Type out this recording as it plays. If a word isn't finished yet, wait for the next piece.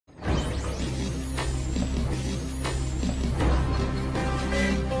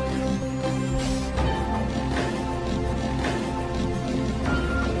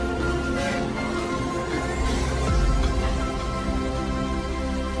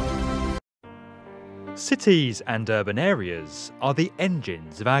Cities and urban areas are the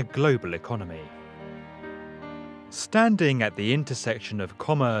engines of our global economy. Standing at the intersection of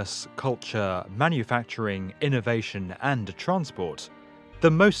commerce, culture, manufacturing, innovation and transport, the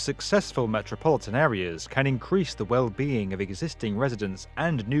most successful metropolitan areas can increase the well-being of existing residents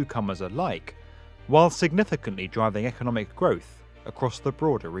and newcomers alike, while significantly driving economic growth across the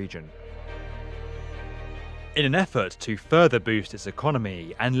broader region. In an effort to further boost its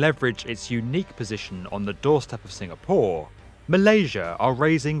economy and leverage its unique position on the doorstep of Singapore, Malaysia are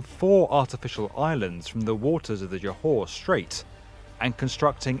raising 4 artificial islands from the waters of the Johor Strait and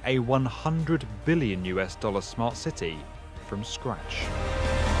constructing a $100 billion smart city from scratch.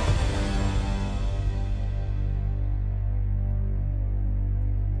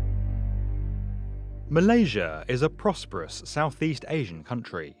 Malaysia is a prosperous Southeast Asian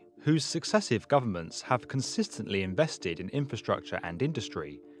country whose successive governments have consistently invested in infrastructure and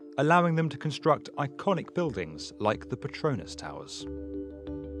industry, allowing them to construct iconic buildings like the Petronas Towers.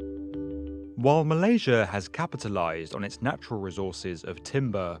 While Malaysia has capitalised on its natural resources of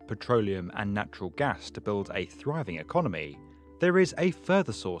timber, petroleum and natural gas to build a thriving economy, there is a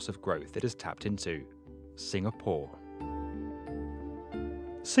further source of growth it has tapped into: Singapore.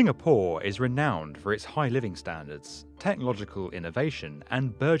 Singapore is renowned for its high living standards, technological innovation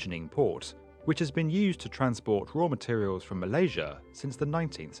and burgeoning port, which has been used to transport raw materials from Malaysia since the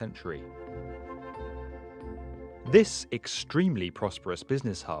 19th century. This extremely prosperous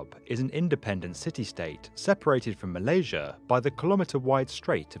business hub is an independent city-state separated from Malaysia by the kilometre-wide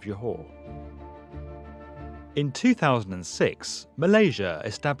Strait of Johor. In 2006, Malaysia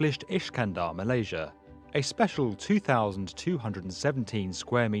established Iskandar Malaysia, a special 2,217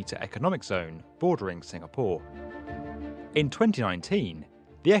 square metre economic zone bordering Singapore. In 2019,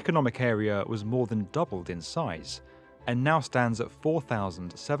 the economic area was more than doubled in size and now stands at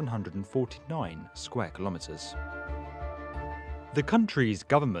 4,749 square kilometres. The country's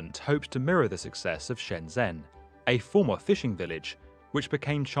government hopes to mirror the success of Shenzhen, a former fishing village which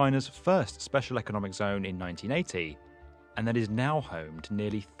became China's first special economic zone in 1980 and that is now home to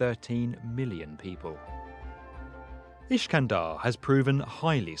nearly 13 million people. Iskandar has proven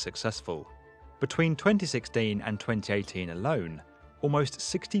highly successful. Between 2016 and 2018 alone, almost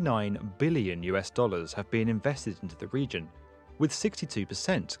 $69 billion have been invested into the region, with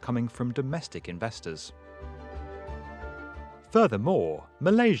 62% coming from domestic investors. Furthermore,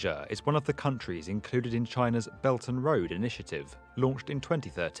 Malaysia is one of the countries included in China's Belt and Road Initiative, launched in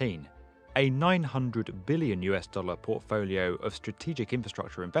 2013, a $900 billion portfolio of strategic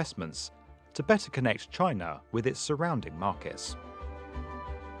infrastructure investments to better connect China with its surrounding markets.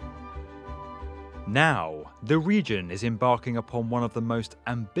 Now, the region is embarking upon one of the most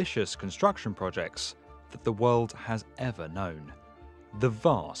ambitious construction projects that the world has ever known: the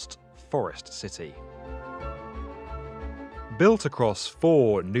vast Forest City. Built across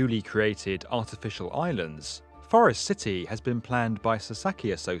 4 newly created artificial islands, Forest City has been planned by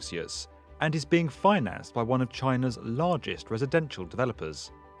Sasaki Associates and is being financed by one of China's largest residential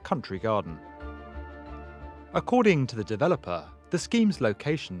developers, Country Garden. According to the developer, the scheme's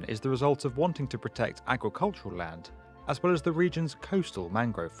location is the result of wanting to protect agricultural land, as well as the region's coastal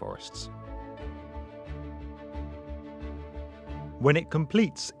mangrove forests. When it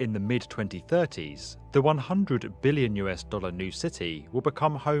completes in the mid-2030s, the $100 billion new city will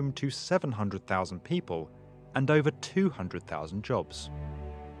become home to 700,000 people and over 200,000 jobs.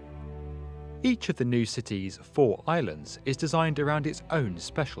 Each of the new city's 4 islands is designed around its own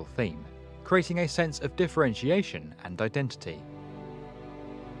special theme, creating a sense of differentiation and identity.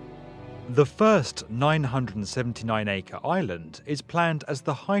 The first 979-acre island is planned as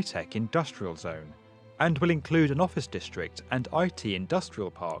the high-tech industrial zone and will include an office district and IT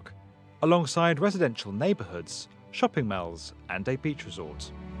industrial park, alongside residential neighbourhoods, shopping malls and a beach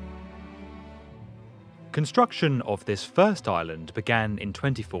resort. Construction of this first island began in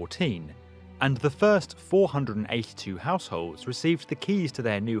 2014, and the first 482 households received the keys to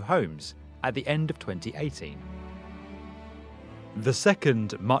their new homes at the end of 2018. The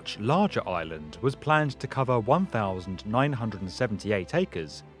second, much larger island was planned to cover 1,978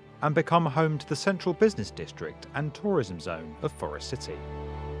 acres and become home to the central business district and tourism zone of Forest City.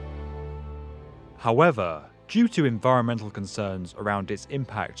 However, due to environmental concerns around its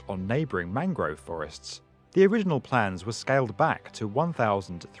impact on neighbouring mangrove forests, the original plans were scaled back to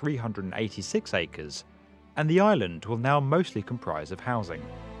 1,386 acres, and the island will now mostly comprise of housing.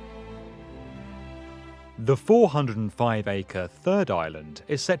 The 405-acre third island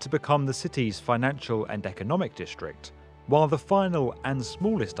is set to become the city's financial and economic district, while the final and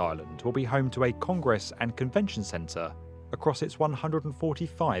smallest island will be home to a congress and convention centre across its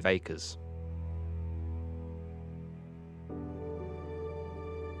 145 acres.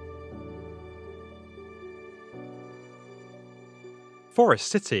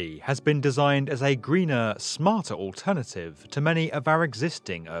 Forest City has been designed as a greener, smarter alternative to many of our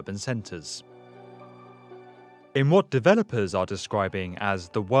existing urban centres. In what developers are describing as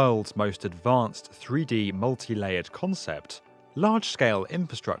the world's most advanced 3D multi-layered concept, large-scale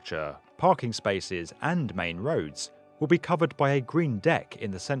infrastructure, parking spaces and main roads will be covered by a green deck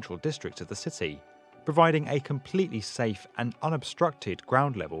in the central district of the city, providing a completely safe and unobstructed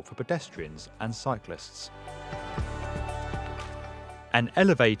ground level for pedestrians and cyclists. An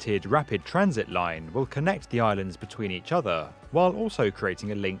elevated rapid transit line will connect the islands between each other, while also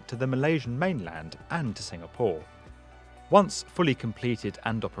creating a link to the Malaysian mainland and to Singapore. Once fully completed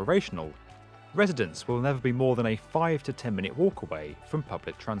and operational, residents will never be more than a 5 to 10 minute walk away from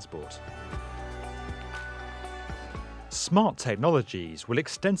public transport. Smart technologies will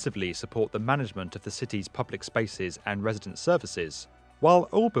extensively support the management of the city's public spaces and resident services, while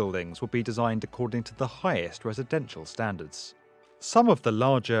all buildings will be designed according to the highest residential standards. Some of the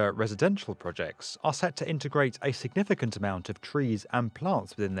larger residential projects are set to integrate a significant amount of trees and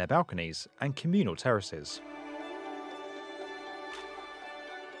plants within their balconies and communal terraces.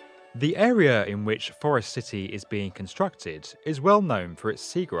 The area in which Forest City is being constructed is well known for its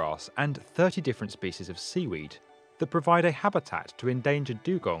seagrass and 30 different species of seaweed that provide a habitat to endangered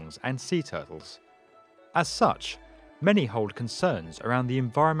dugongs and sea turtles. As such, many hold concerns around the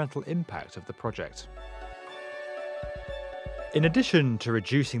environmental impact of the project. In addition to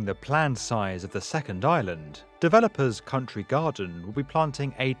reducing the planned size of the second island, developers Country Garden will be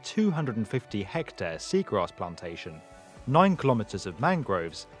planting a 250-hectare seagrass plantation, 9 kilometres of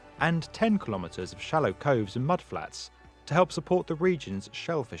mangroves, and 10 kilometres of shallow coves and mudflats to help support the region's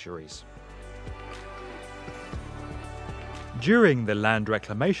shell fisheries. During the land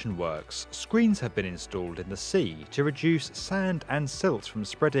reclamation works, screens have been installed in the sea to reduce sand and silt from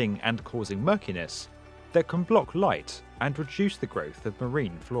spreading and causing murkiness that can block light and reduce the growth of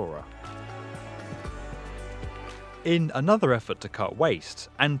marine flora. In another effort to cut waste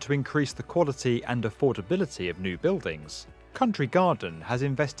and to increase the quality and affordability of new buildings, Country Garden has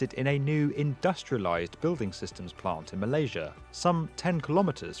invested in a new industrialised building systems plant in Malaysia, some 10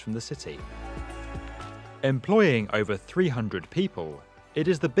 kilometres from the city. Employing over 300 people, it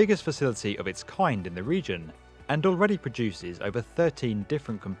is the biggest facility of its kind in the region and already produces over 13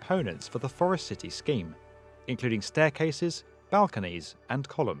 different components for the Forest City scheme, including staircases, balconies and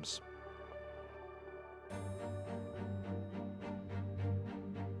columns.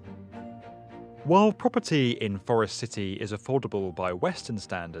 While property in Forest City is affordable by Western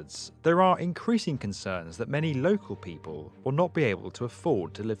standards, there are increasing concerns that many local people will not be able to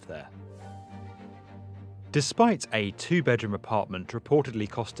afford to live there. Despite a 2-bedroom apartment reportedly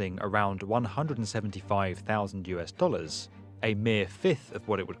costing around $175,000, a mere fifth of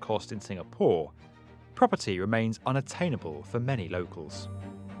what it would cost in Singapore, property remains unattainable for many locals.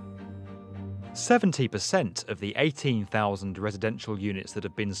 70% of the 18,000 residential units that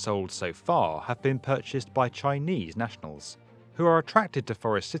have been sold so far have been purchased by Chinese nationals, who are attracted to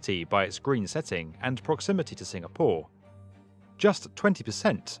Forest City by its green setting and proximity to Singapore. Just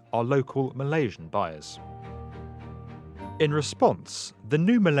 20% are local Malaysian buyers. In response, the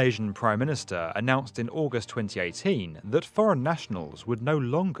new Malaysian Prime Minister announced in August 2018 that foreign nationals would no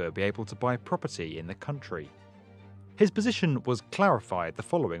longer be able to buy property in the country. His position was clarified the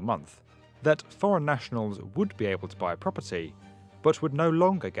following month, that foreign nationals would be able to buy property, but would no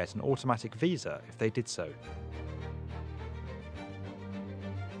longer get an automatic visa if they did so.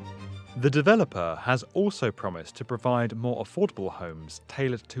 The developer has also promised to provide more affordable homes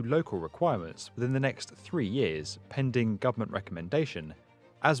tailored to local requirements within the next 3 years, pending government recommendation,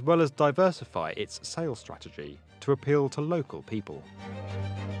 as well as diversify its sales strategy to appeal to local people.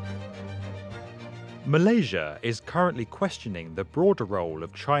 Malaysia is currently questioning the broader role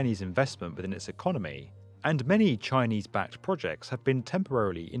of Chinese investment within its economy, and many Chinese-backed projects have been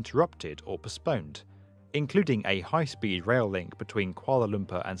temporarily interrupted or postponed, including a high-speed rail link between Kuala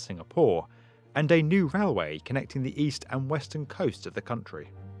Lumpur and Singapore, and a new railway connecting the east and western coasts of the country.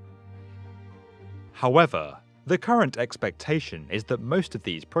 However, the current expectation is that most of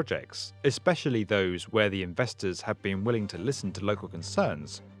these projects, especially those where the investors have been willing to listen to local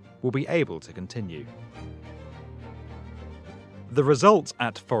concerns, will be able to continue. The result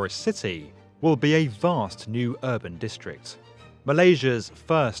at Forest City will be a vast new urban district, Malaysia's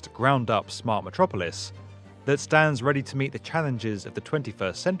first ground-up smart metropolis that stands ready to meet the challenges of the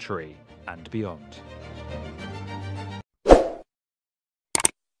 21st century and beyond.